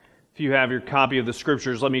If you have your copy of the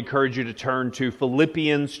Scriptures, let me encourage you to turn to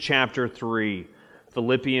Philippians chapter 3.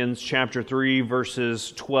 Philippians chapter 3,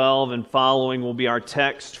 verses 12 and following will be our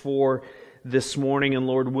text for this morning, and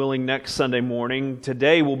Lord willing, next Sunday morning.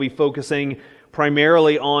 Today we'll be focusing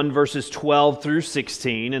primarily on verses 12 through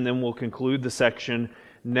 16, and then we'll conclude the section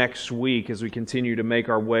next week as we continue to make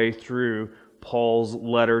our way through Paul's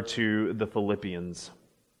letter to the Philippians.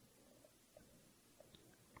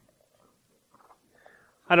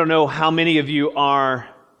 I don't know how many of you are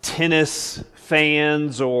tennis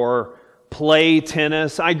fans or play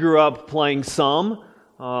tennis. I grew up playing some.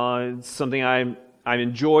 It's something I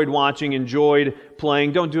enjoyed watching, enjoyed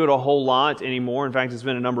playing. Don't do it a whole lot anymore. In fact, it's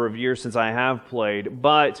been a number of years since I have played.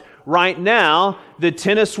 But right now, the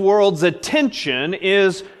tennis world's attention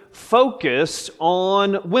is focused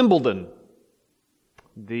on Wimbledon.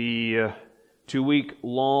 The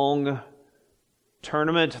 2-week-long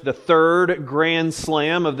tournament, the third Grand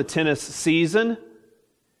Slam of the tennis season.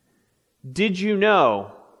 Did you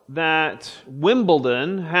know that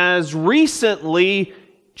Wimbledon has recently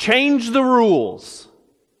changed the rules?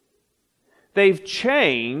 They've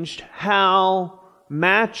changed how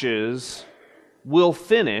matches will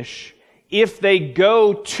finish if they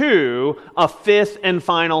go to a fifth and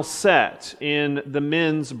final set in the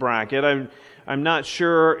men's bracket. I'm not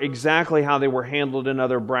sure exactly how they were handled in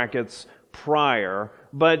other brackets prior,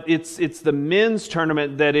 but it's the men's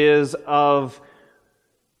tournament that is of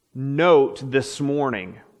note this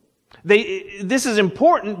morning. This is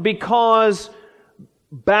important because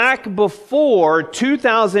back before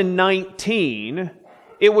 2019,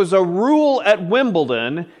 it was a rule at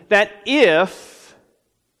Wimbledon that if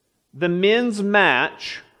the men's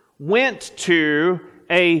match went to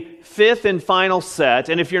a fifth and final set,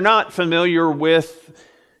 and if you're not familiar with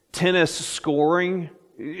tennis scoring,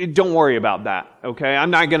 don't worry about that, okay?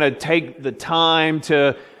 I'm not going to take the time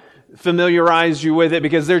to familiarize you with it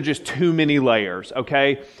because there are just too many layers,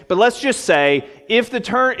 okay? But let's just say if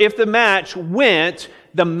the match went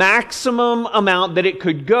the maximum amount that it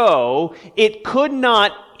could go, it could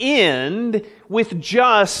not end with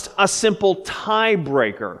just a simple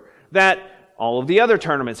tiebreaker that all of the other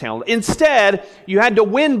tournaments handled. Instead, you had to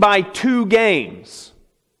win by 2 games.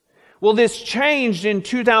 Well, this changed in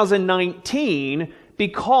 2019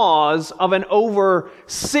 because of an over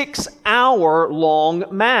 6-hour-long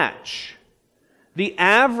match. The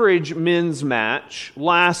average men's match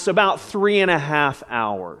lasts about 3.5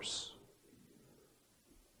 hours.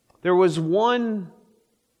 There was one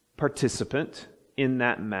participant in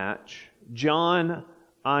that match, John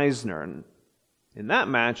Isner. In that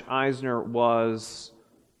match, Isner was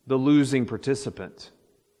the losing participant.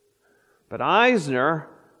 But Isner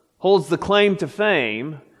holds the claim to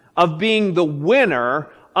fame of being the winner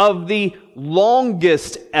of the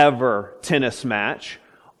longest ever tennis match,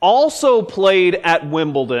 also played at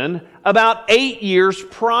Wimbledon about 8 years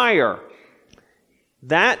prior.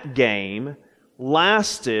 That match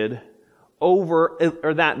lasted over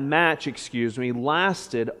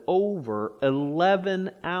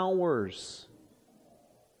 11 hours.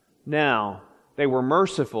 Now, they were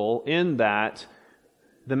merciful in that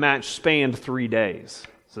the match spanned 3 days.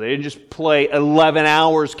 So they didn't just play 11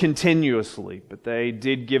 hours continuously, but they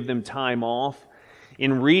did give them time off.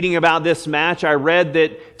 In reading about this match, I read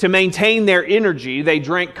that to maintain their energy, they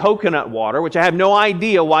drank coconut water, which I have no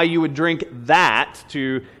idea why you would drink that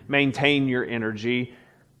to maintain your energy.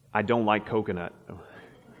 I don't like coconut.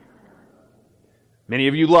 Many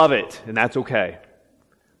of you love it, and that's okay.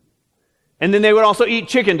 And then they would also eat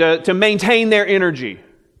chicken to maintain their energy.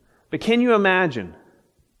 But can you imagine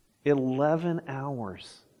 11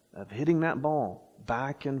 hours of hitting that ball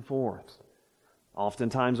back and forth,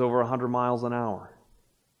 oftentimes over 100 miles an hour?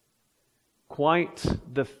 Quite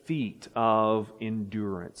the feat of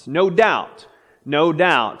endurance. No doubt,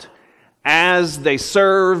 as they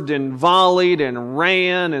served and volleyed and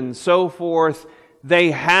ran and so forth,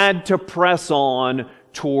 they had to press on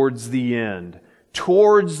towards the end,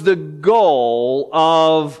 towards the goal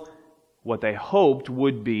of what they hoped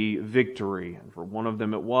would be victory. And for one of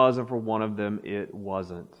them it was, and for one of them it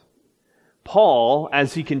wasn't. Paul,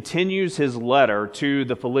 as he continues his letter to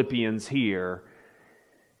the Philippians here,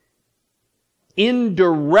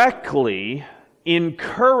 indirectly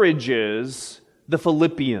encourages the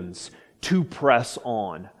Philippians to press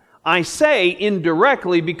on. I say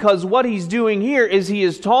indirectly because what he's doing here is he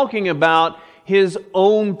is talking about his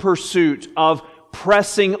own pursuit of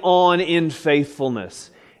pressing on in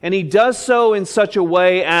faithfulness. And he does so in such a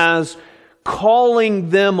way as calling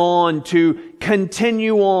them on to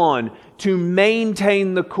continue on, to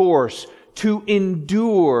maintain the course, to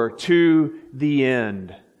endure to the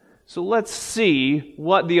end. So let's see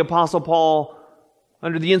what the Apostle Paul,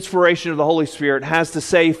 under the inspiration of the Holy Spirit, has to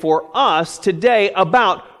say for us today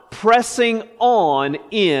about pressing on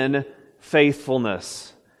in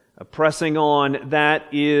faithfulness. A pressing on that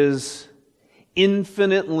is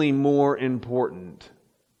infinitely more important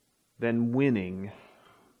than winning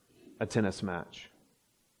a tennis match.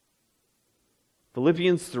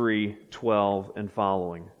 Philippians 3:12 and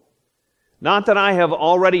following. Not that I have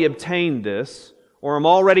already obtained this, or am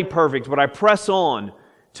already perfect, but I press on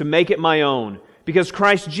to make it my own, because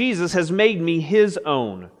Christ Jesus has made me His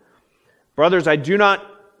own. Brothers, I do not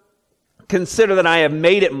consider that I have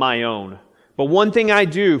made it my own, but one thing I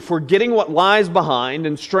do, forgetting what lies behind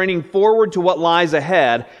and straining forward to what lies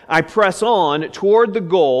ahead, I press on toward the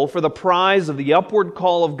goal for the prize of the upward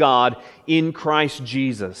call of God in Christ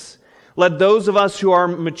Jesus. Let those of us who are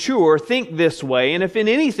mature think this way, and if in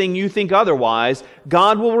anything you think otherwise,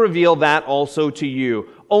 God will reveal that also to you.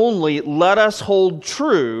 Only let us hold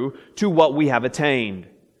true to what we have attained.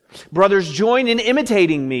 Brothers, join in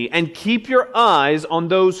imitating me and keep your eyes on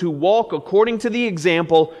those who walk according to the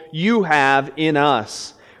example you have in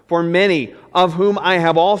us. For many of whom I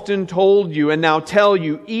have often told you and now tell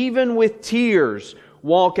you, even with tears,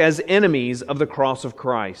 walk as enemies of the cross of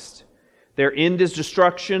Christ. Their end is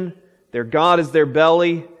destruction, their God is their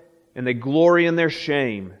belly, and they glory in their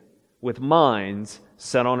shame, with minds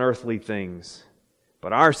set on earthly things.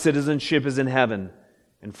 But our citizenship is in heaven,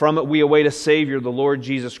 and from it we await a Savior, the Lord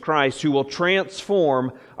Jesus Christ, who will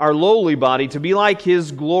transform our lowly body to be like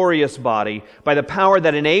His glorious body by the power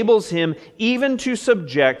that enables Him even to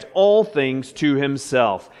subject all things to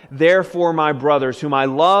Himself. Therefore, my brothers, whom I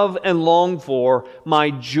love and long for,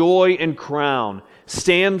 my joy and crown,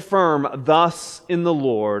 stand firm thus in the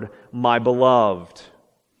Lord, my beloved.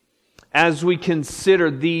 As we consider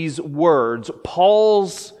these words,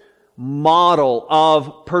 Paul's model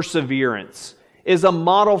of perseverance is a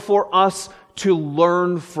model for us to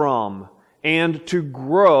learn from and to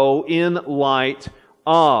grow in light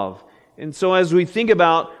of. And so as we think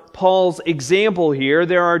about Paul's example here,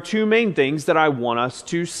 there are two main things that I want us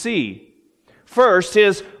to see. First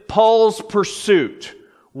is Paul's pursuit.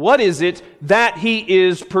 What is it that he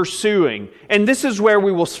is pursuing? And this is where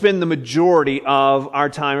we will spend the majority of our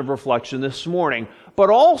time of reflection this morning. But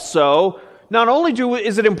also, not only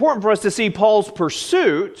is it important for us to see Paul's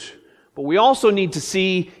pursuit, but we also need to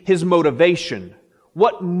see his motivation.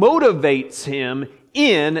 What motivates him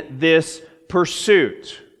in this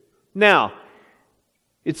pursuit? Now,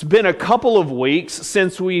 it's been a couple of weeks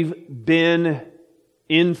since we've been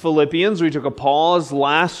in Philippians. We took a pause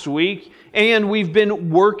last week, and we've been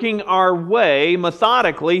working our way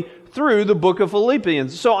methodically through the book of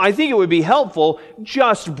Philippians. So I think it would be helpful,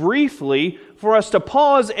 just briefly, for us to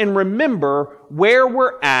pause and remember where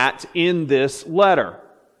we're at in this letter.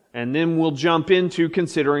 And then we'll jump into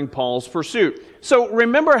considering Paul's pursuit. So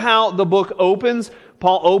remember how the book opens?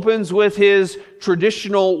 Paul opens with his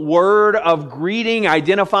traditional word of greeting,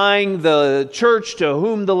 identifying the church to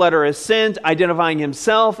whom the letter is sent, identifying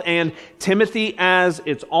himself and Timothy as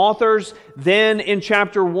its authors. Then in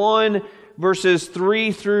chapter 1, verses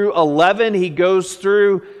 3 through 11, he goes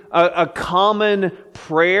through a common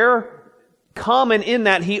prayer. Common in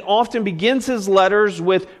that he often begins his letters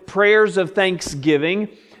with prayers of thanksgiving.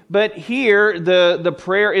 But here, the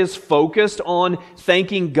prayer is focused on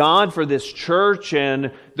thanking God for this church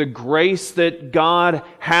and the grace that God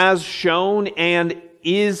has shown and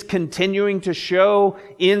is continuing to show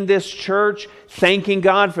in this church, thanking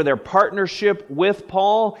God for their partnership with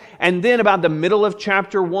Paul. And then about the middle of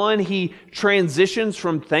chapter 1, he transitions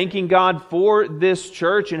from thanking God for this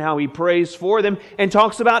church and how he prays for them and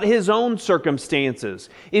talks about his own circumstances.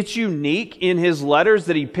 It's unique in his letters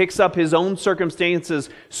that he picks up his own circumstances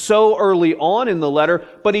so early on in the letter,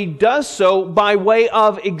 but he does so by way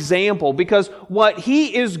of example, because what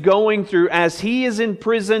he is going through as he is in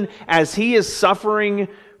prison, as he is suffering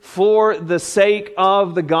for the sake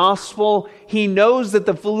of the gospel, he knows that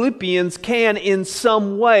the Philippians can in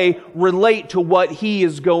some way relate to what he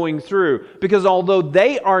is going through. Because although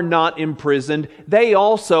they are not imprisoned, they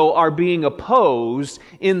also are being opposed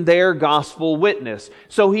in their gospel witness.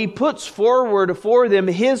 So he puts forward for them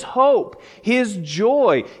his hope, his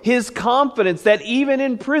joy, his confidence that even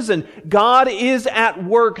in prison, God is at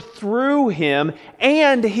work through him,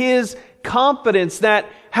 and his confidence that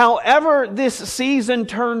however this season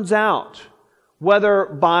turns out, whether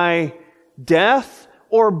by death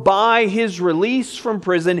or by his release from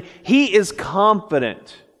prison, he is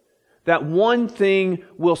confident that one thing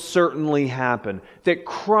will certainly happen, that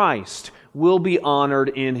Christ will be honored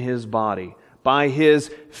in his body. by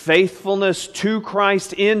his faithfulness to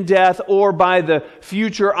Christ in death or by the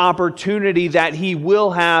future opportunity that he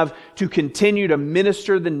will have to continue to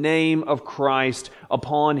minister the name of Christ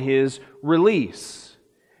upon his release.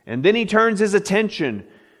 And then he turns his attention,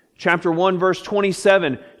 chapter 1, verse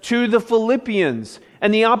 27, to the Philippians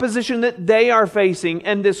and the opposition that they are facing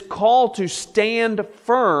and this call to stand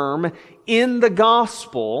firm in the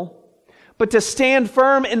gospel, but to stand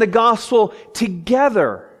firm in the gospel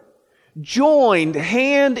together, joined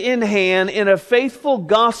hand in hand in a faithful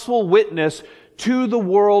gospel witness to the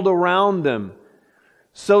world around them.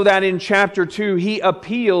 So that in chapter 2, he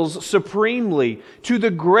appeals supremely to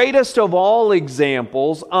the greatest of all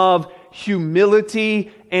examples of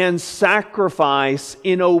humility and sacrifice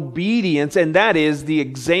in obedience, and that is the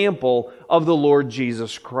example of the Lord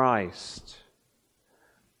Jesus Christ.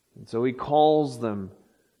 And so he calls them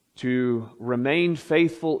to remain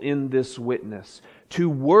faithful in this witness, to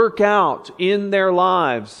work out in their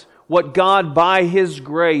lives what God by His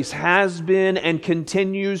grace has been and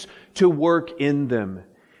continues to work in them.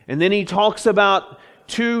 And then he talks about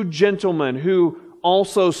two gentlemen who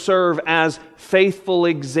also serve as faithful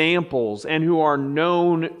examples and who are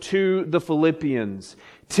known to the Philippians,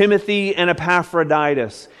 Timothy and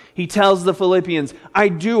Epaphroditus. He tells the Philippians, I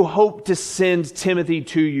do hope to send Timothy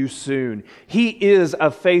to you soon. He is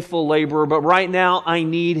a faithful laborer, but right now I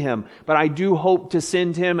need him. But I do hope to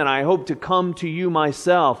send him, and I hope to come to you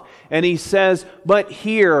myself. And he says, but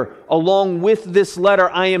here, along with this letter,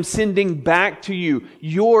 I am sending back to you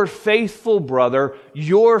your faithful brother,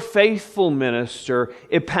 your faithful minister,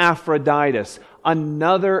 Epaphroditus.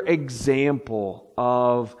 Another example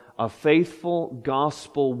of a faithful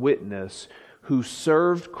gospel witness who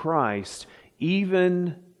served Christ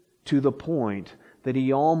even to the point that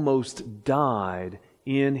he almost died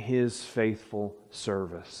in his faithful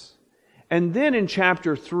service. And then in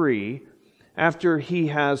chapter 3, after he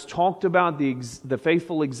has talked about the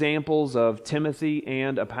faithful examples of Timothy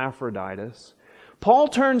and Epaphroditus, Paul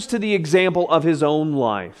turns to the example of his own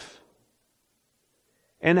life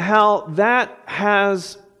and how that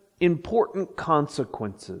has important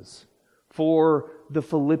consequences for the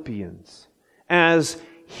Philippians as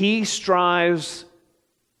he strives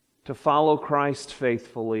to follow Christ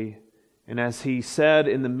faithfully. And as he said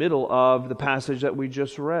in the middle of the passage that we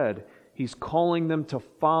just read, he's calling them to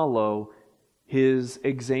follow his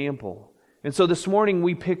example. And so this morning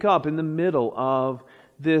we pick up in the middle of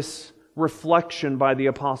this reflection by the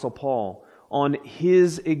Apostle Paul on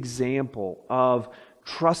his example of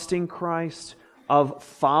trusting Christ, of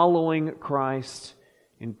following Christ,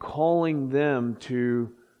 and calling them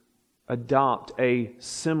to adopt a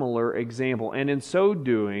similar example. And in so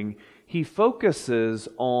doing, he focuses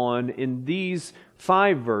on, in these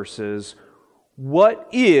 5 verses, what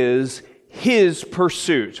is his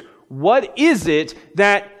pursuit? What is it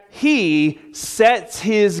that he sets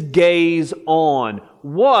his gaze on?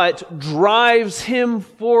 What drives him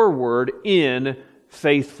forward in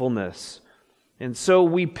faithfulness? And so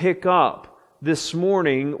we pick up this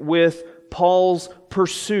morning with Paul's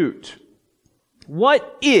pursuit.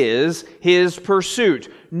 What is his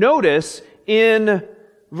pursuit? Notice in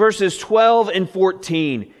verses 12 and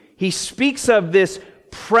 14, he speaks of this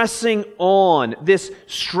pressing on, this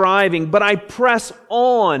striving, but I press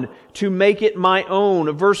on to make it my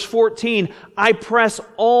own. Verse 14, I press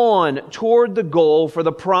on toward the goal for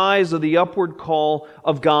the prize of the upward call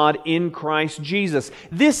of God in Christ Jesus.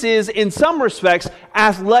 This is, in some respects,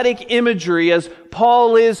 athletic imagery as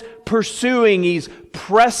Paul is pursuing. He's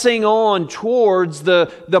pressing on towards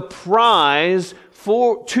the prize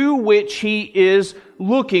to which he is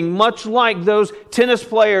looking, much like those tennis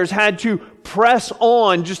players had to press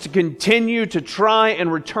on just to continue to try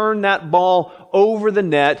and return that ball over the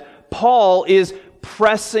net. Paul is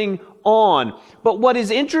pressing on. But what is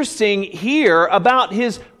interesting here about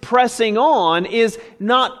his pressing on is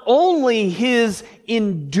not only his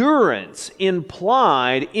endurance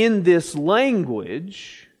implied in this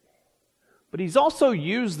language, but he's also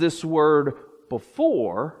used this word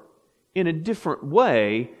before in a different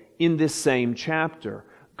way in this same chapter.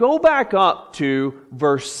 Go back up to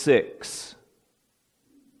verse 6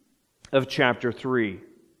 of chapter 3.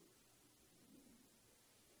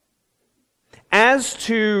 As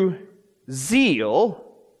to zeal,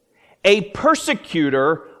 a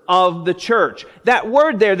persecutor of the church. That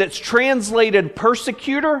word there that's translated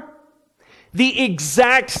persecutor, the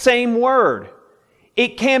exact same word.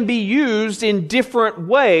 It can be used in different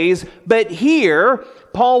ways, but here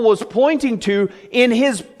Paul was pointing to, in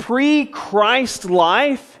his pre-Christ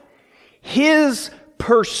life, his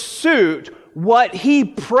pursuit, what he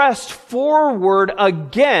pressed forward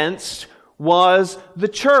against was the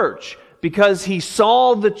church. because he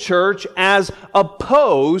saw the church as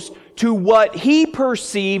opposed to what he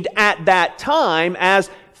perceived at that time as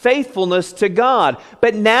faithfulness to God.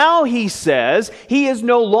 But now he says he is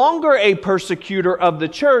no longer a persecutor of the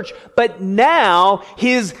church, but now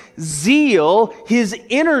his zeal, his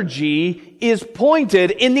energy is pointed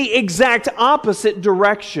in the exact opposite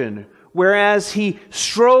direction. Whereas he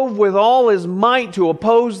strove with all his might to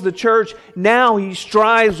oppose the church, now he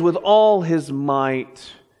strives with all his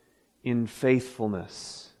might in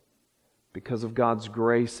faithfulness because of God's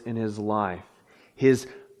grace in his life. His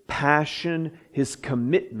passion, his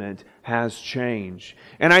commitment has changed.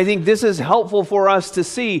 And I think this is helpful for us to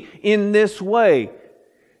see in this way.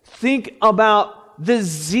 Think about the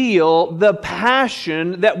zeal, the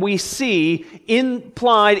passion that we see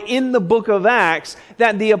implied in the book of Acts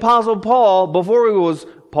that the Apostle Paul, before he was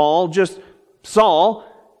Paul, just Saul,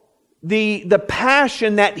 the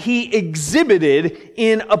passion that he exhibited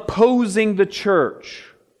in opposing the church,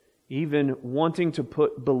 even wanting to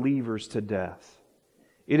put believers to death.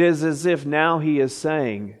 It is as if now he is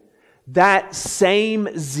saying, that same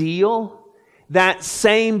zeal, that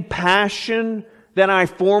same passion that I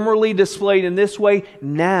formerly displayed in this way,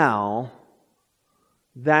 now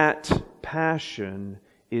that passion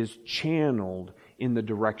is channeled in the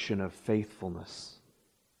direction of faithfulness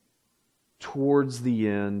towards the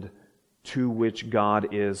end to which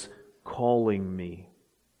God is calling me.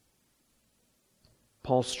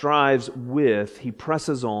 Paul he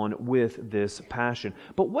presses on with this passion.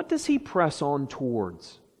 But what does he press on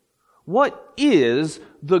towards? What is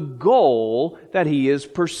the goal that he is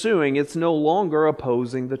pursuing? It's no longer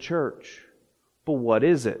opposing the church. But what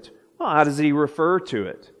is it? Well, how does he refer to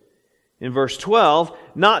it? In verse 12,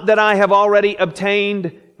 not that I have already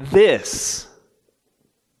obtained this.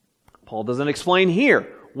 Paul doesn't explain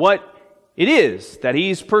here what it is that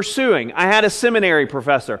he's pursuing. I had a seminary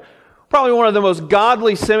professor, probably one of the most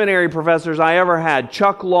godly seminary professors I ever had,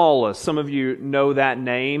 Chuck Lawless. Some of you know that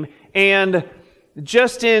name. And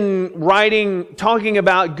just in writing, talking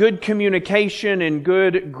about good communication and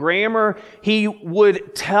good grammar, he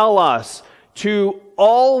would tell us to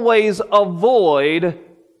always avoid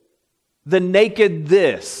the naked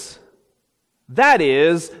this. That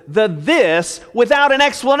is, the this without an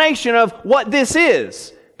explanation of what this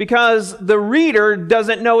is, because the reader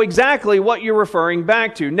doesn't know exactly what you're referring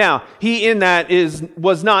back to. Now, he in that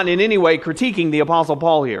was not in any way critiquing the Apostle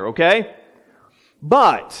Paul here, okay?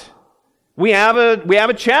 But we have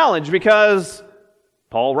a challenge because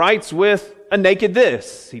Paul writes with a naked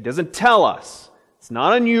this. He doesn't tell us. It's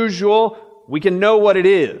not unusual. We can know what it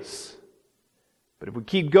is. But if we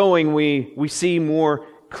keep going, we see more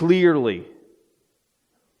clearly.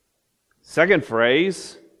 Second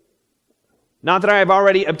phrase, not that I have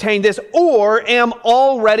already obtained this or am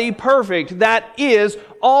already perfect. That is,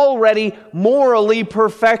 already morally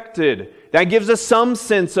perfected. That gives us some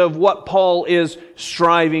sense of what Paul is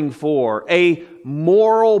striving for. A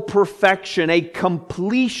moral perfection, a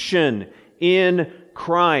completion in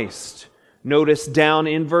Christ. Notice down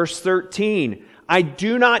in verse 13, I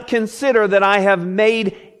do not consider that I have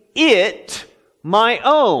made it my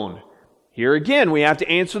own. Here again, we have to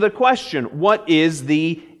answer the question, what is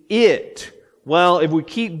the it? Well, if we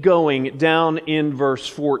keep going down in verse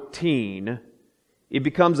 14, it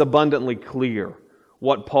becomes abundantly clear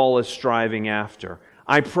what Paul is striving after.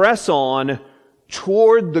 I press on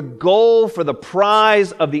toward the goal for the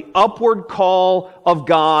prize of the upward call of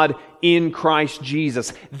God in Christ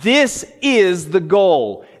Jesus. This is the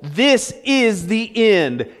goal. This is the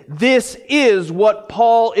end. This is what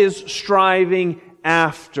Paul is striving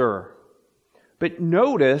after. But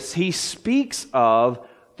notice he speaks of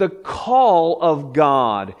the call of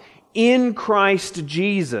God in Christ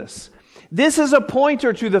Jesus. This is a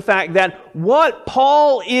pointer to the fact that what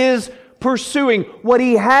Paul is pursuing, what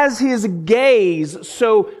he has his gaze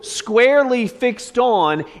so squarely fixed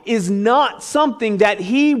on, is not something that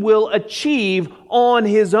he will achieve on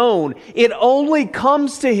his own. It only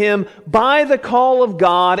comes to him by the call of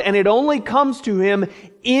God, and it only comes to him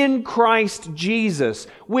in Christ Jesus,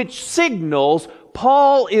 which signals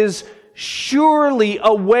Paul is surely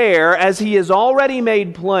aware, as he has already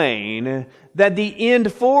made plain, that the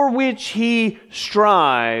end for which he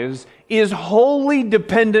strives is wholly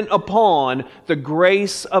dependent upon the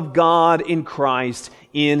grace of God in Christ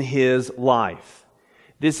in his life.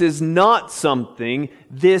 This is not something,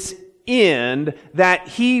 this end, that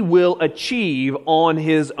he will achieve on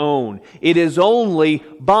his own. It is only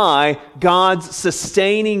by God's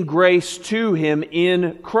sustaining grace to him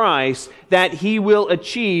in Christ that he will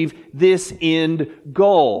achieve this end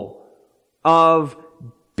goal of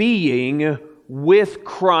being with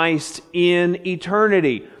Christ in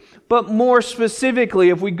eternity. But more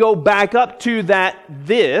specifically, if we go back up to that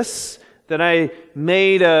I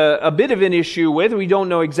made a bit of an issue with, we don't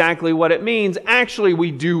know exactly what it means. Actually,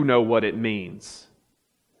 we do know what it means.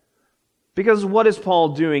 Because what is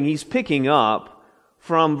Paul doing? He's picking up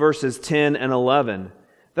from verses 10 and 11.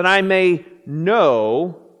 That I may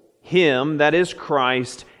know Him, that is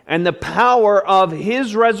Christ, and the power of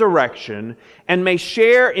His resurrection, and may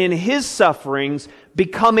share in His sufferings,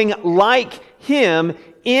 becoming like Him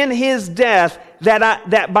in His death,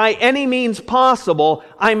 that by any means possible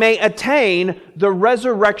I may attain the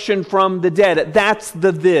resurrection from the dead. That's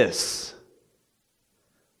the this.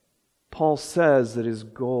 Paul says that his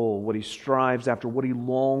goal, what he strives after, what he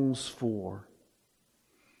longs for,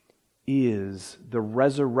 is the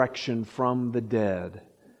resurrection from the dead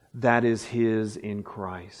that is his in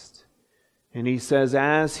Christ. And he says,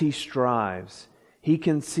 as he strives, he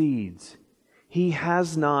concedes, he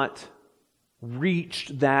has not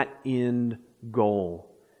reached that end goal.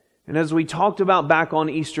 And as we talked about back on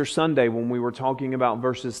Easter Sunday when we were talking about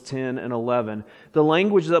verses 10 and 11, the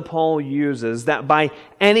language that Paul uses, that by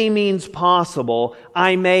any means possible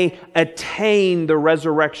I may attain the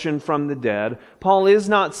resurrection from the dead, Paul is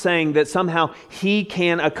not saying that somehow he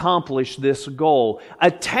can accomplish this goal.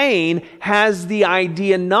 Attain has the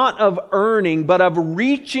idea not of earning, but of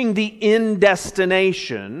reaching the end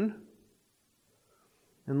destination.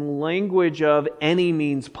 And the language of any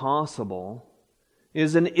means possible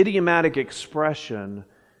is an idiomatic expression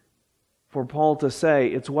for Paul to say,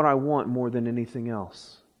 it's what I want more than anything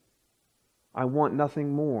else. I want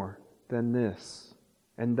nothing more than this,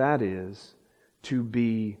 and that is to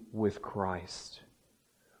be with Christ.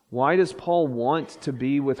 Why does Paul want to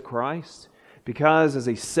be with Christ? Because, as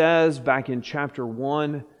he says back in chapter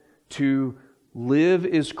 1, to live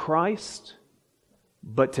is Christ,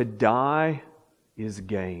 but to die is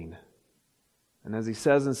gain. And as he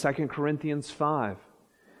says in 2 Corinthians 5,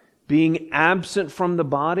 being absent from the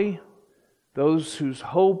body, those whose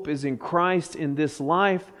hope is in Christ in this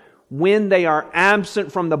life, when they are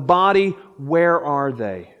absent from the body, where are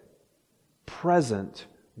they? Present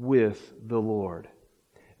with the Lord.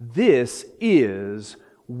 This is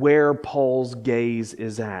where Paul's gaze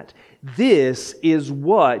is at. This is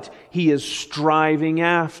what he is striving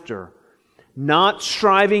after. Not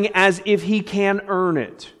striving as if he can earn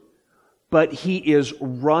it, but he is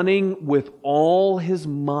running with all his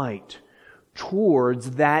might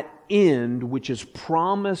towards that end which is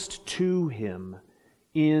promised to him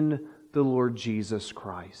in the Lord Jesus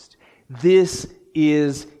Christ. This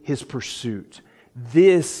is his pursuit.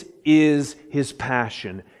 This is his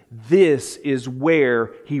passion. This is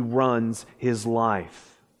where he runs his life.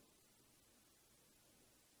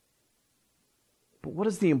 But what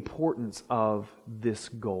is the importance of this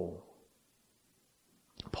goal?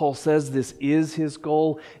 Paul says this is his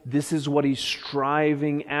goal. This is what he's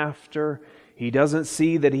striving after. He doesn't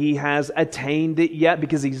see that he has attained it yet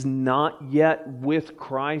because he's not yet with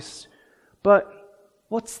Christ. But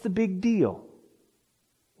what's the big deal?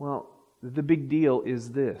 Well, the big deal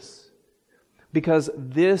is this. Because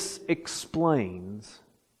this explains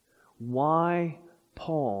why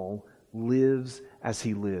Paul lives as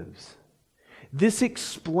he lives. This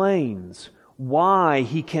explains why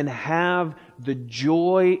he can have the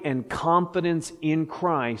joy and confidence in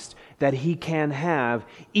Christ that he can have,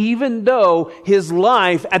 even though his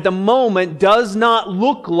life at the moment does not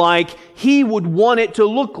look like he would want it to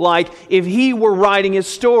look like if he were writing his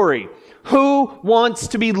story. Who wants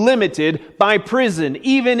to be limited by prison,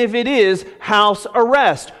 even if it is house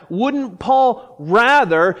arrest? Wouldn't Paul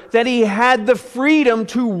rather that he had the freedom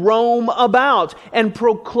to roam about and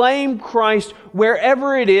proclaim Christ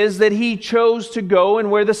wherever it is that he chose to go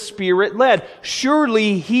and where the Spirit led?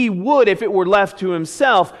 Surely he would, if it were left to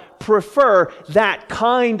himself, prefer that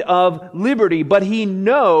kind of liberty. But he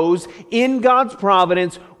knows in God's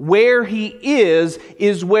providence where he is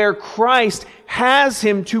where Christ has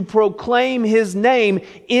him to proclaim His name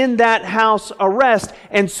in that house arrest.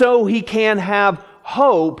 And so he can have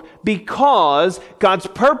hope because God's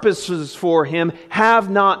purposes for him have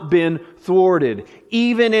not been thwarted.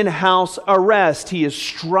 Even in house arrest, he is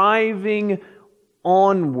striving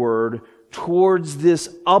onward towards this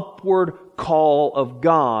upward call of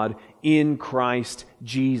God in Christ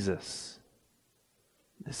Jesus.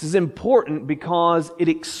 This is important because it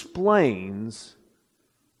explains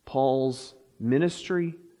Paul's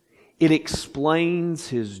ministry. It explains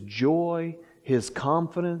his joy, his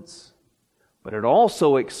confidence, but it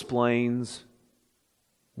also explains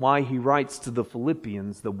why he writes to the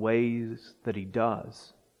Philippians the ways that he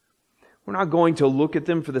does. We're not going to look at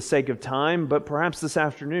them for the sake of time, but perhaps this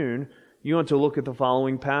afternoon you want to look at the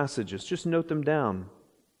following passages. Just note them down.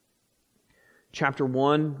 Chapter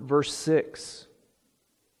 1, verse 6.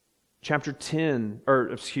 Chapter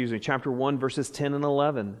 1, verses 10 and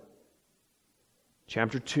 11.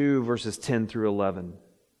 Chapter 2, verses 10 through 11.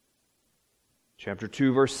 Chapter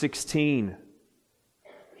 2, verse 16.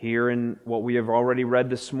 Here in what we have already read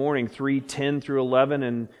this morning, 3:10 through 11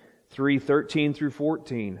 and 3:13 through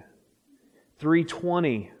 14.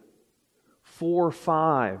 3:20,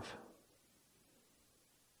 4:5.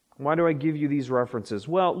 Why do I give you these references?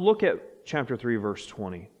 Well, look at chapter 3, verse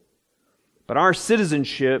 20. But our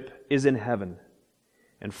citizenship is in heaven,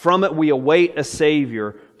 and from it we await a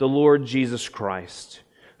Savior, the Lord Jesus Christ,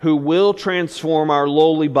 who will transform our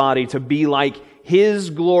lowly body to be like His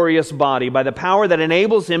glorious body by the power that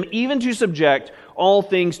enables Him even to subject all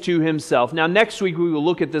things to Himself. Now, next week we will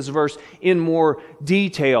look at this verse in more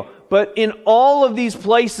detail. But in all of these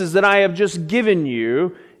places that I have just given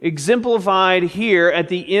you, exemplified here at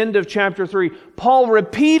the end of chapter 3, Paul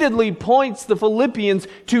repeatedly points the Philippians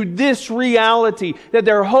to this reality, that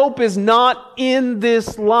their hope is not in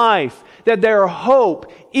this life, that their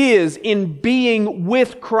hope is in being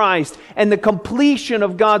with Christ and the completion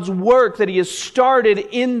of God's work that He has started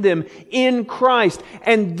in them in Christ.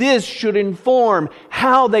 And this should inform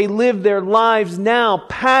how they live their lives now,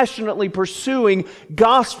 passionately pursuing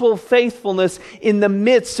gospel faithfulness in the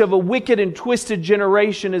midst of a wicked and twisted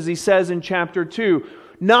generation, as he says in chapter 2.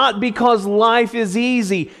 Not because life is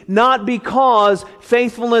easy, not because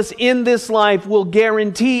faithfulness in this life will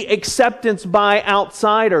guarantee acceptance by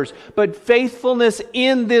outsiders, but faithfulness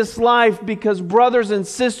in this life because, brothers and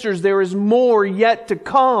sisters, there is more yet to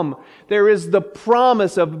come. There is the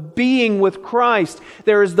promise of being with Christ.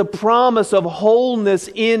 There is the promise of wholeness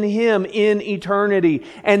in Him in eternity.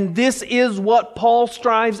 And this is what Paul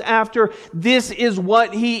strives after. This is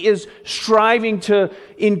what he is striving to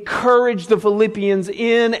encourage the Philippians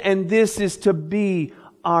in, and this is to be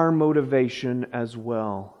our motivation as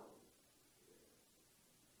well.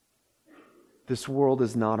 This world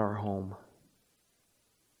is not our home.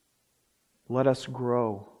 Let us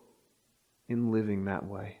grow in living that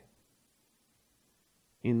way.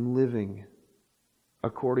 In living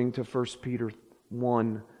according to 1 Peter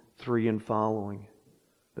 1, 3 and following,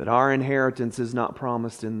 that our inheritance is not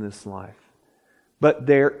promised in this life, but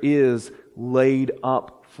there is laid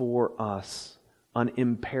up for us an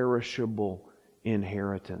imperishable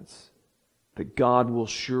inheritance that God will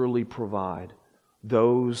surely provide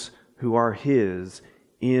those who are His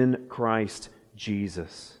in Christ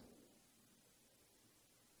Jesus.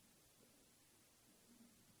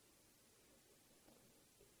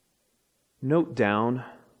 Note down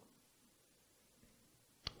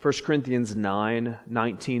 1 Corinthians 9,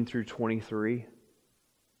 19 through 23.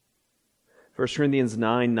 1 Corinthians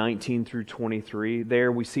 9, 19 through 23.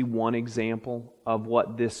 There we see one example of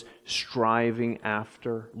what this striving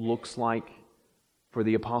after looks like for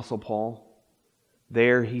the Apostle Paul.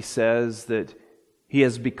 There he says that he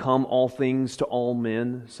has become all things to all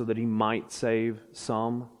men so that he might save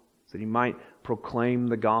some, so that he might proclaim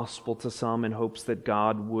the gospel to some in hopes that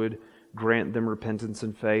God would grant them repentance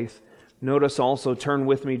and faith. Notice also, turn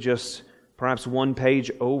with me just perhaps one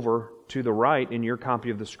page over to the right in your copy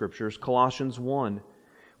of the Scriptures, Colossians 1.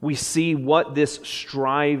 We see what this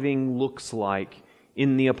striving looks like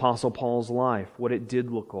in the Apostle Paul's life, what it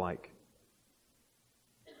did look like.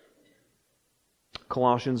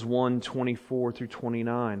 Colossians 1, 24 through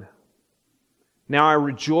 29. Now I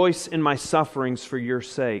rejoice in my sufferings for your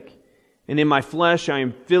sake, and in my flesh I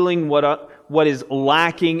am filling what is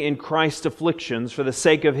lacking in Christ's afflictions for the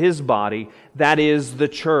sake of His body, that is the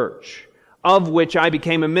church, of which I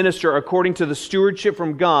became a minister according to the stewardship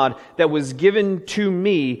from God that was given to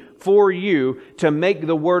me for you to make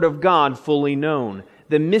the Word of God fully known,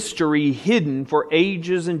 the mystery hidden for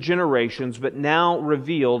ages and generations, but now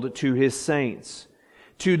revealed to His saints.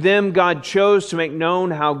 To them God chose to make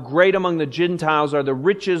known how great among the Gentiles are the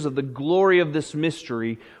riches of the glory of this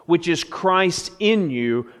mystery, which is Christ in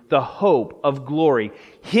you, the hope of glory.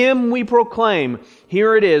 Him we proclaim,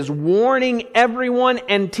 here it is, warning everyone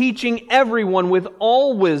and teaching everyone with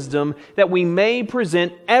all wisdom, that we may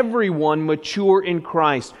present everyone mature in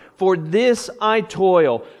Christ. For this I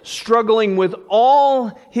toil, struggling with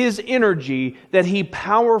all His energy that He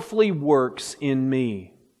powerfully works in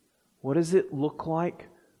me. What does it look like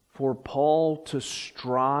for Paul to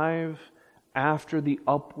strive after the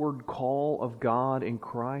upward call of God in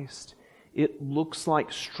Christ? It looks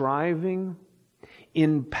like striving,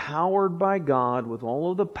 empowered by God with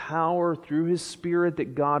all of the power through His Spirit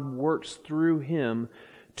that God works through him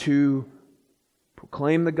to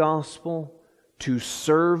proclaim the gospel, to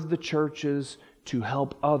serve the churches, to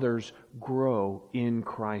help others grow in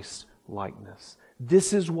Christ's likeness.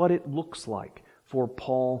 This is what it looks like for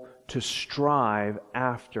Paul to strive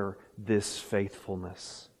after this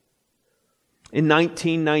faithfulness. In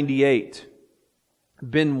 1998,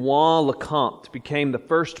 Benoit Lecomte became the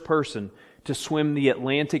first person to swim the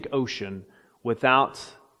Atlantic Ocean without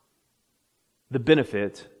the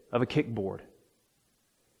benefit of a kickboard.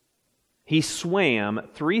 He swam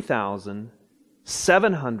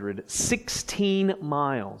 3,716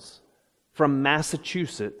 miles from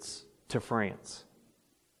Massachusetts to France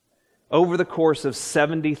over the course of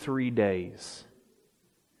 73 days.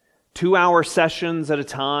 2-hour sessions at a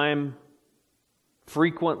time,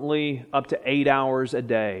 frequently up to 8 hours a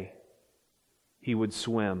day, he would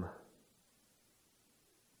swim.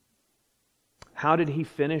 How did he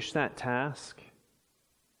finish that task?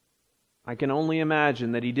 I can only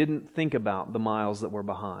imagine that he didn't think about the miles that were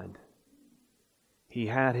behind. He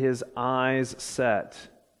had his eyes set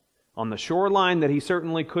on the shoreline that he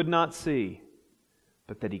certainly could not see,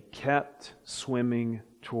 but that he kept swimming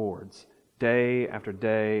towards day after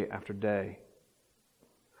day after day.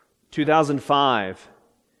 2005,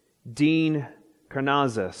 Dean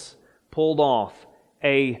Karnazes pulled off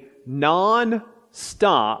a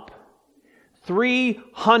non-stop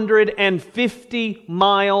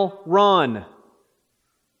 350-mile run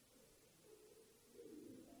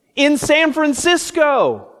in San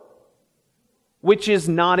Francisco, which is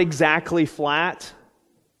not exactly flat.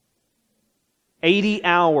 80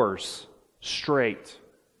 hours straight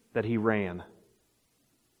that he ran.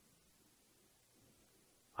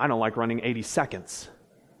 I don't like running 80 seconds.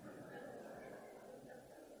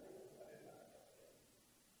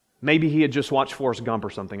 Maybe he had just watched Forrest Gump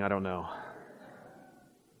or something, I don't know.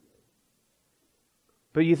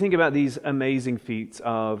 But you think about these amazing feats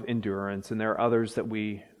of endurance, and there are others that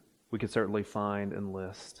we could certainly find and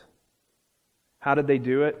list. How did they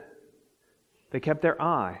do it? They kept their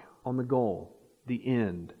eye on the goal, the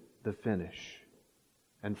end, the finish.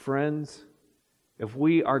 And friends, if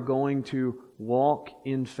we are going to walk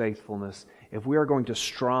in faithfulness, if we are going to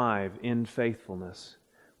strive in faithfulness,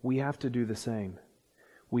 we have to do the same.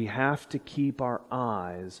 We have to keep our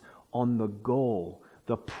eyes on the goal,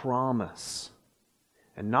 the promise.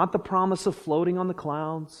 And not the promise of floating on the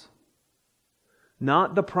clouds,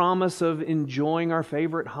 not the promise of enjoying our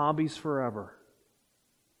favorite hobbies forever.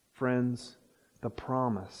 Friends, the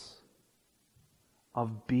promise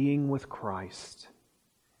of being with Christ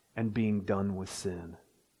and being done with sin.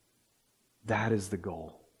 That is the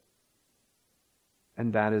goal.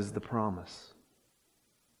 And that is the promise.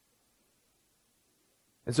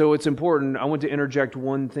 And so it's important, I want to interject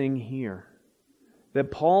one thing here. That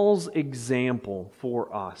Paul's example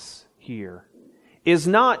for us here is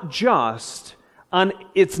not just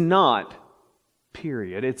it's not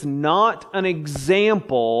an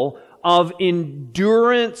example of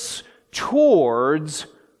endurance towards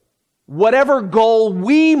whatever goal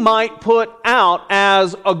we might put out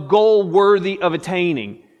as a goal worthy of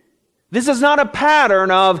attaining. This is not a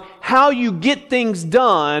pattern of how you get things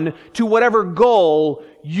done to whatever goal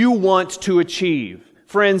you want to achieve.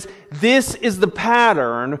 Friends, this is the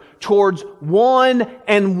pattern towards one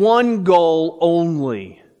and one goal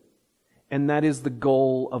only. And that is the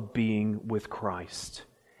goal of being with Christ.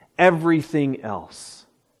 Everything else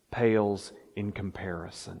pales in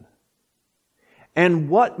comparison. And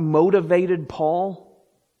what motivated Paul?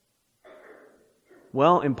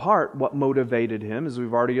 Well, in part, what motivated him, as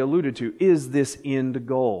we've already alluded to, is this end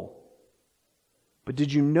goal. But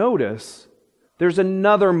did you notice there's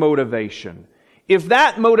another motivation? If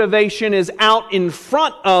that motivation is out in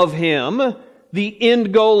front of him, the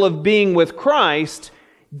end goal of being with Christ,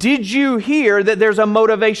 did you hear that there's a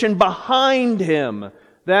motivation behind him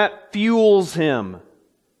that fuels him?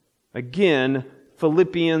 Again,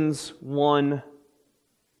 Philippians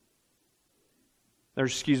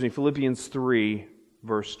 3,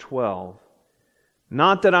 verse 12.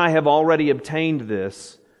 Not that I have already obtained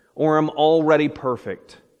this, or am already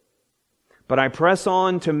perfect, but I press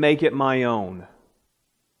on to make it my own.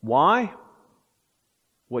 Why?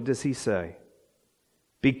 What does he say?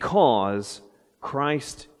 Because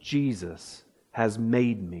Christ Jesus has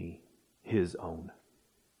made me His own.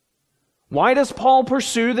 Why does Paul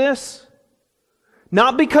pursue this?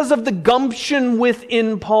 Not because of the gumption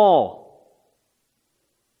within Paul.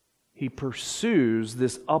 He pursues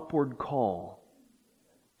this upward call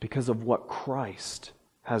because of what Christ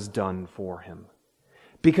has done for him.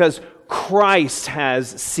 Because Christ has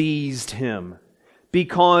seized him.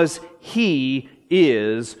 Because He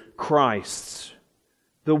is Christ's.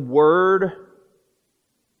 The word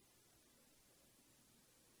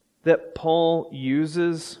that Paul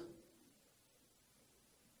uses,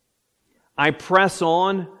 I press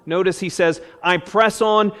on. Notice he says, I press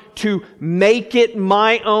on to make it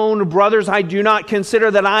my own. Brothers, I do not consider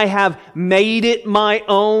that I have made it my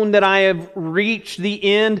own, that I have reached the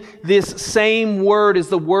end. This same word is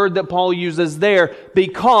the word that Paul uses there,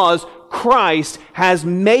 because Christ has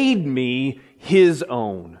made me His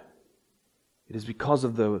own. It is because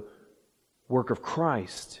of the work of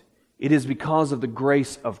Christ. It is because of the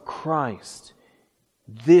grace of Christ.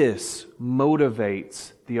 This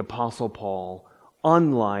motivates the Apostle Paul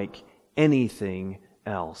unlike anything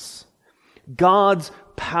else. God's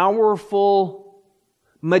powerful,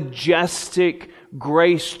 majestic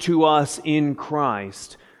grace to us in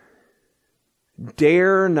Christ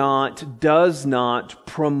does not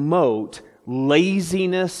promote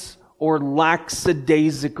laziness or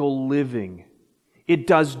lackadaisical living. It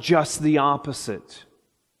does just the opposite.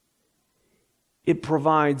 It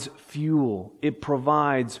provides fuel. It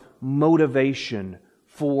provides motivation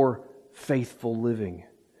for faithful living,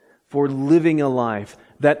 for living a life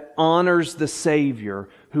that honors the Savior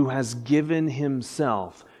who has given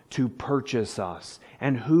Himself to purchase us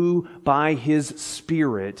and who, by His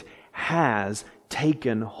Spirit, has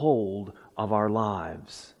taken hold of our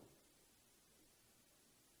lives.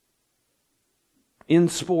 In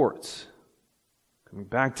sports, coming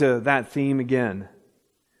back to that theme again,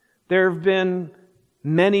 there have been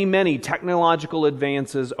many technological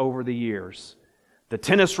advances over the years. The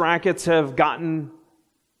tennis rackets have gotten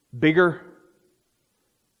bigger.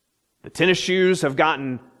 The tennis shoes have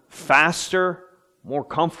gotten faster, more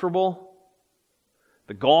comfortable.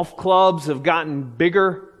 The golf clubs have gotten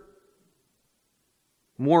bigger,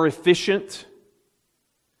 more efficient.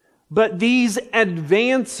 But these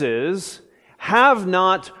advances have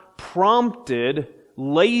not prompted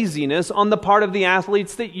laziness on the part of the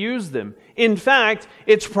athletes that use them. In fact,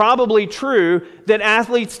 it's probably true that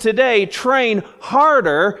athletes today train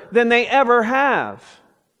harder than they ever have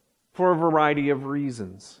for a variety of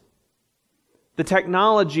reasons. The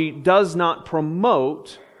technology does not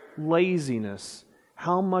promote laziness.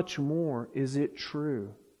 How much more is it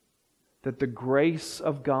true that the grace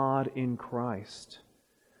of God in Christ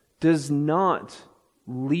does not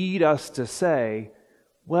lead us to say,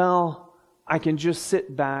 well, I can just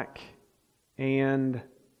sit back and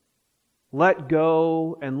let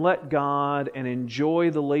go and let God and enjoy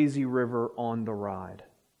the lazy river on the ride.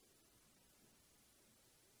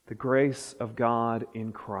 The grace of God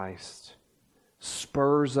in Christ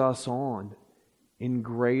spurs us on in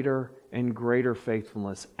greater and greater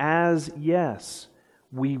faithfulness. As, yes,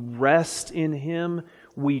 we rest in Him,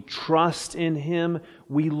 we trust in Him,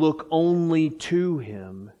 we look only to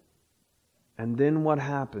Him. And then what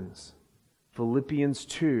happens? Philippians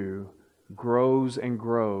 2 grows and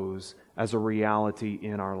grows as a reality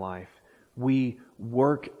in our life. We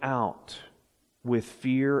work out with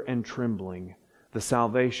fear and trembling the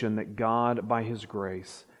salvation that God, by His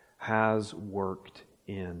grace, has worked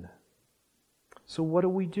in. So what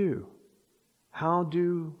do? How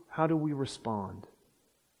do we respond?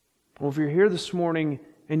 Well, if you're here this morning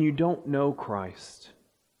and you don't know Christ,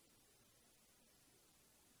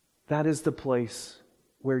 that is the place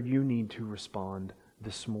where you need to respond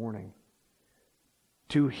this morning.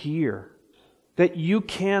 To hear that you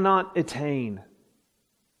cannot obtain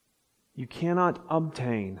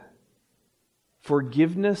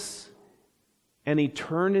forgiveness and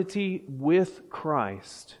eternity with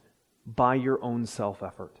Christ by your own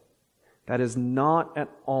self-effort. That is not at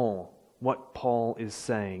all what Paul is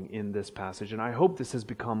saying in this passage, and I hope this has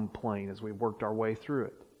become plain as we've worked our way through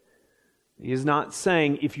it. He is not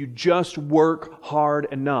saying if you just work hard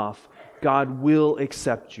enough, God will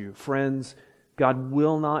accept you. Friends, God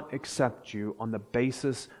will not accept you on the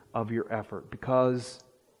basis of your effort, because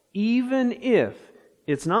even if,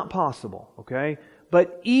 it's not possible, okay?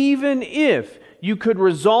 But even if you could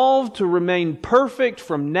resolve to remain perfect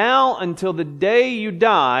from now until the day you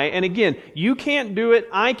die, and again, you can't do it,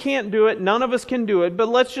 I can't do it, none of us can do it, but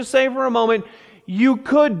let's just say for a moment, you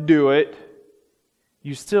could do it,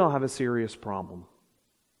 you still have a serious problem.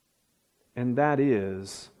 And that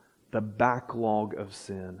is the backlog of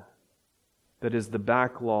sin. That is the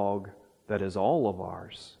backlog that is all of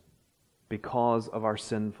ours because of our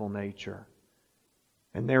sinful nature.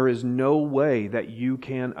 And there is no way that you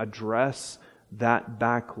can address that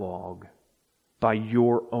backlog by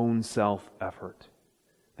your own self-effort.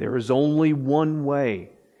 There is only one way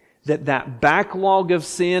that backlog of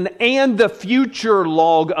sin and the future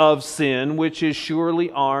log of sin, which is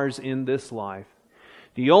surely ours in this life,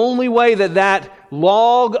 the only way that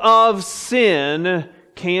log of sin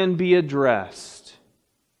can be addressed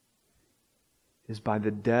is by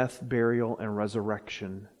the death, burial, and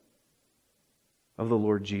resurrection of the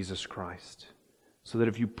Lord Jesus Christ. So that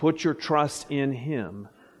if you put your trust in Him,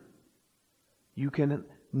 you can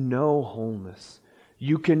know wholeness.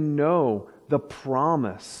 You can know the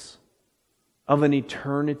promise of an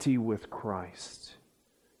eternity with Christ.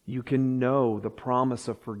 You can know the promise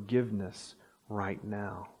of forgiveness right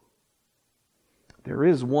now. There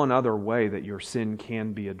is one other way that your sin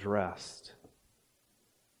can be addressed.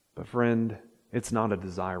 But friend, it's not a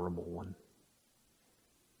desirable one.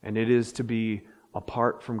 And it is to be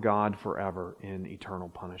apart from God forever in eternal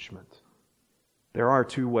punishment. There are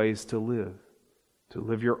two ways to live. To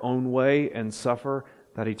live your own way and suffer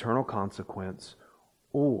that eternal consequence,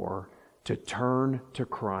 or to turn to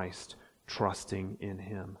Christ, trusting in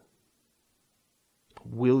Him.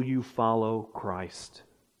 Will you follow Christ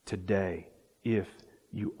today if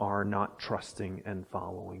you are not trusting and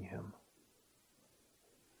following Him?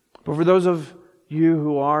 But for those of you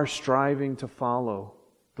who are striving to follow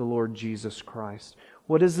the Lord Jesus Christ,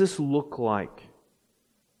 what does this look like?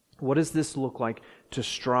 What does this look like to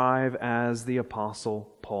strive as the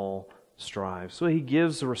Apostle Paul strives? So he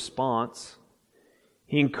gives a response.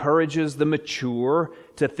 He encourages the mature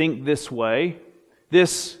to think this way.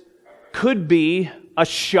 This could be a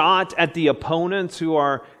shot at the opponents who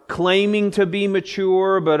are claiming to be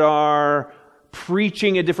mature but are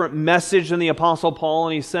preaching a different message than the Apostle Paul.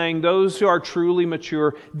 And he's saying those who are truly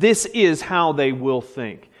mature, this is how they will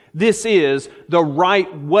think. This is the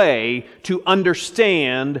right way to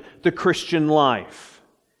understand the Christian life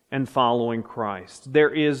and following Christ. There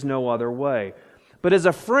is no other way. But as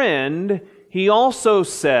a friend, he also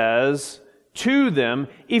says to them,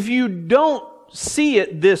 if you don't see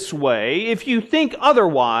it this way, if you think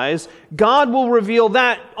otherwise, God will reveal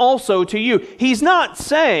that also to you. He's not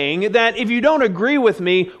saying that if you don't agree with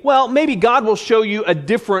me, well, maybe God will show you a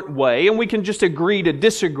different way and we can just agree to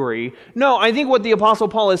disagree. No, I think what the Apostle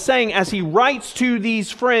Paul is saying as he writes to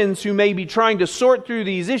these friends who may be trying to sort through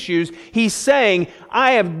these issues, he's saying,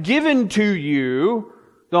 I have given to you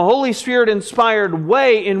the Holy Spirit-inspired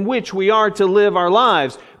way in which we are to live our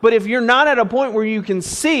lives. But if you're not at a point where you can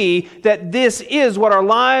see that this is what our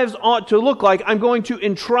lives ought to look like, I'm going to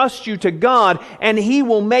entrust you to God, and He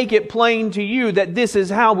will make it plain to you that this is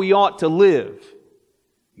how we ought to live.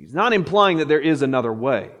 He's not implying that there is another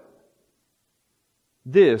way.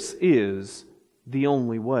 This is the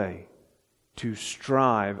only way to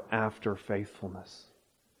strive after faithfulness.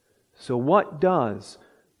 So what does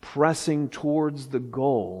pressing towards the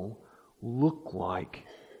goal look like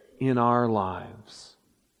in our lives?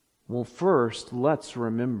 Well, first, let's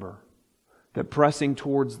remember that pressing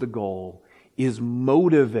towards the goal is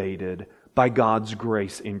motivated by God's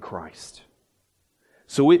grace in Christ.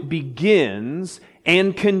 So it begins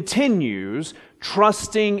and continues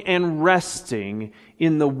trusting and resting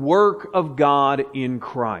in the work of God in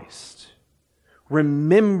Christ.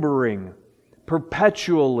 Remembering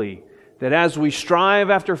perpetually that as we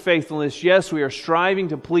strive after faithfulness, yes, we are striving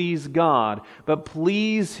to please God, but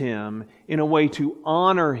please Him in a way to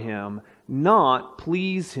honor Him, not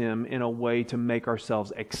please Him in a way to make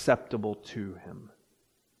ourselves acceptable to Him.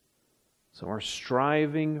 So our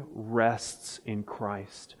striving rests in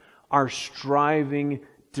Christ. Our striving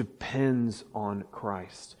depends on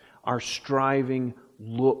Christ. Our striving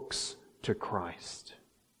looks to Christ.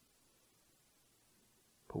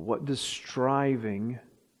 But what does striving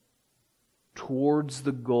towards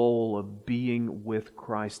the goal of being with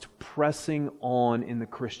Christ, pressing on in the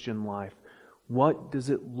Christian life, what does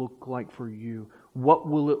it look like for you? What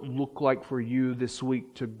will it look like for you this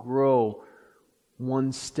week to grow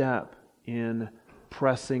one step in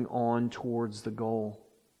pressing on towards the goal?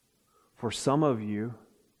 For some of you,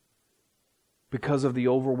 because of the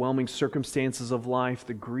overwhelming circumstances of life,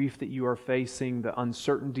 the grief that you are facing, the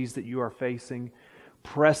uncertainties that you are facing,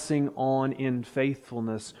 pressing on in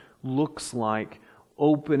faithfulness looks like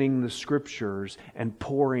opening the Scriptures and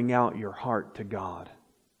pouring out your heart to God,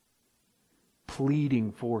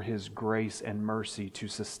 pleading for His grace and mercy to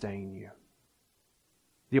sustain you.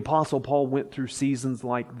 The Apostle Paul went through seasons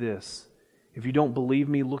like this. If you don't believe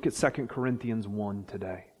me, look at 2 Corinthians 1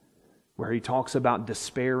 today, where he talks about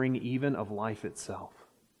despairing even of life itself.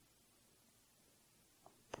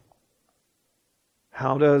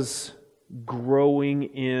 How does growing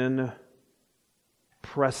in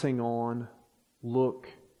pressing on look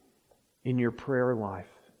in your prayer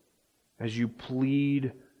life as you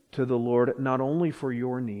plead to the Lord not only for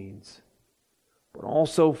your needs, but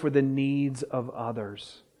also for the needs of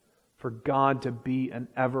others, for God to be an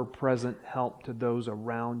ever-present help to those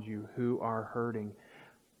around you who are hurting?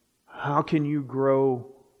 How can you grow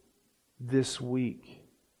this week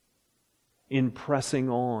in pressing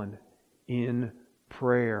on in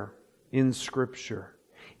prayer in Scripture,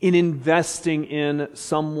 in investing in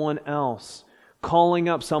someone else, calling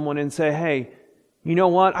up someone and say, hey, you know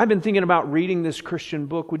what? I've been thinking about reading this Christian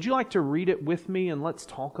book. Would you like to read it with me and let's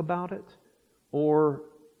talk about it? Or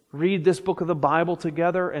read this book of the Bible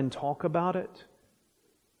together and talk about it?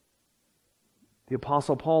 The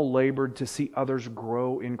Apostle Paul labored to see others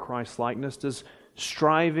grow in Christ's likeness. Does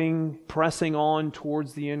striving, pressing on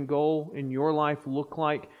towards the end goal in your life look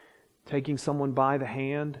like taking someone by the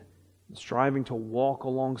hand and striving to walk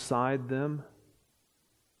alongside them?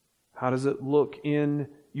 How does it look in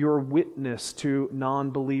your witness to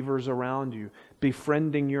non-believers around you?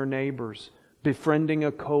 Befriending your neighbors, befriending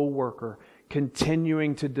a co-worker,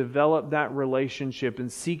 continuing to develop that relationship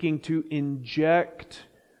and seeking to inject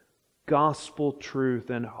gospel truth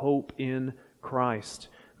and hope in Christ.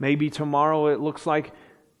 Maybe tomorrow it looks like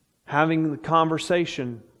having the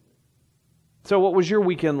conversation. So what was your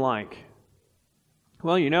weekend like?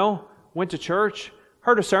 Well, went to church,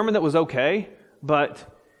 heard a sermon that was okay, but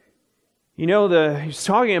he's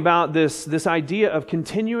talking about this idea of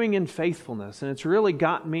continuing in faithfulness, and it's really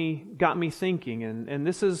got me thinking, and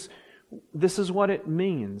this is what it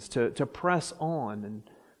means to press on.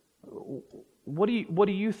 And what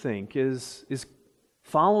do you think? Is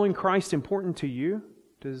following Christ important to you?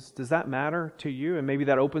 Does that matter to you? And maybe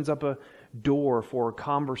that opens up a door for a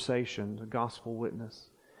conversation, a gospel witness.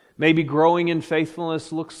 Maybe growing in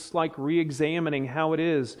faithfulness looks like re-examining how it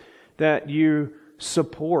is that you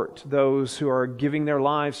support those who are giving their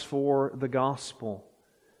lives for the gospel,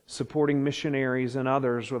 supporting missionaries and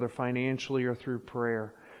others, whether financially or through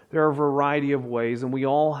prayer. There are a variety of ways, and we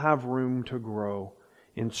all have room to grow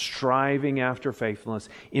in striving after faithfulness,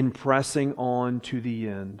 in pressing on to the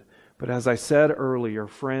end. But as I said earlier,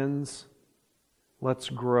 friends, let's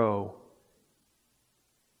grow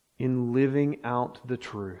in living out the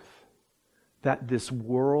truth that this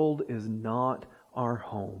world is not our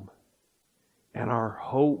home, and our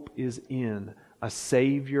hope is in a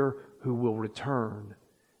Savior who will return,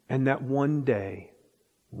 and that one day,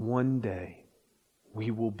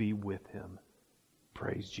 we will be with Him.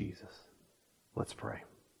 Praise Jesus. Let's pray.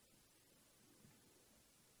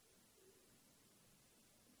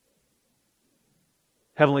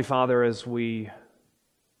 Heavenly Father, as we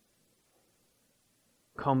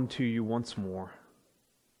come to you once more,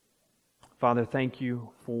 Father, thank you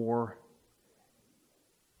for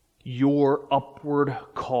your upward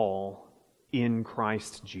call in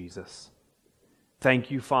Christ Jesus.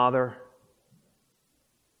 Thank you, Father,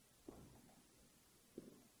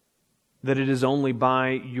 that it is only by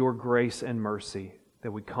your grace and mercy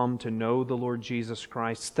that we come to know the Lord Jesus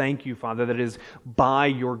Christ. Thank you, Father, that it is by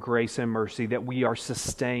your grace and mercy that we are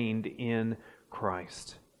sustained in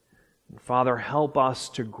Christ. And Father, help us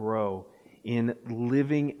to grow in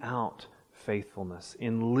living out faithfulness,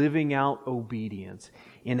 in living out obedience,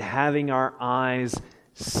 in having our eyes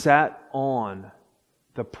set on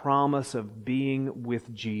the promise of being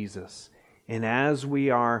with Jesus. And as we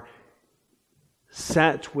are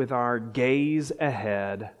set with our gaze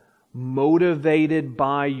ahead, motivated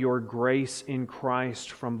by your grace in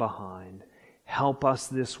Christ from behind, help us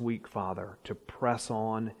this week, Father, to press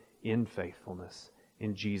on in faithfulness.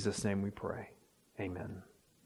 In Jesus' name we pray. Amen.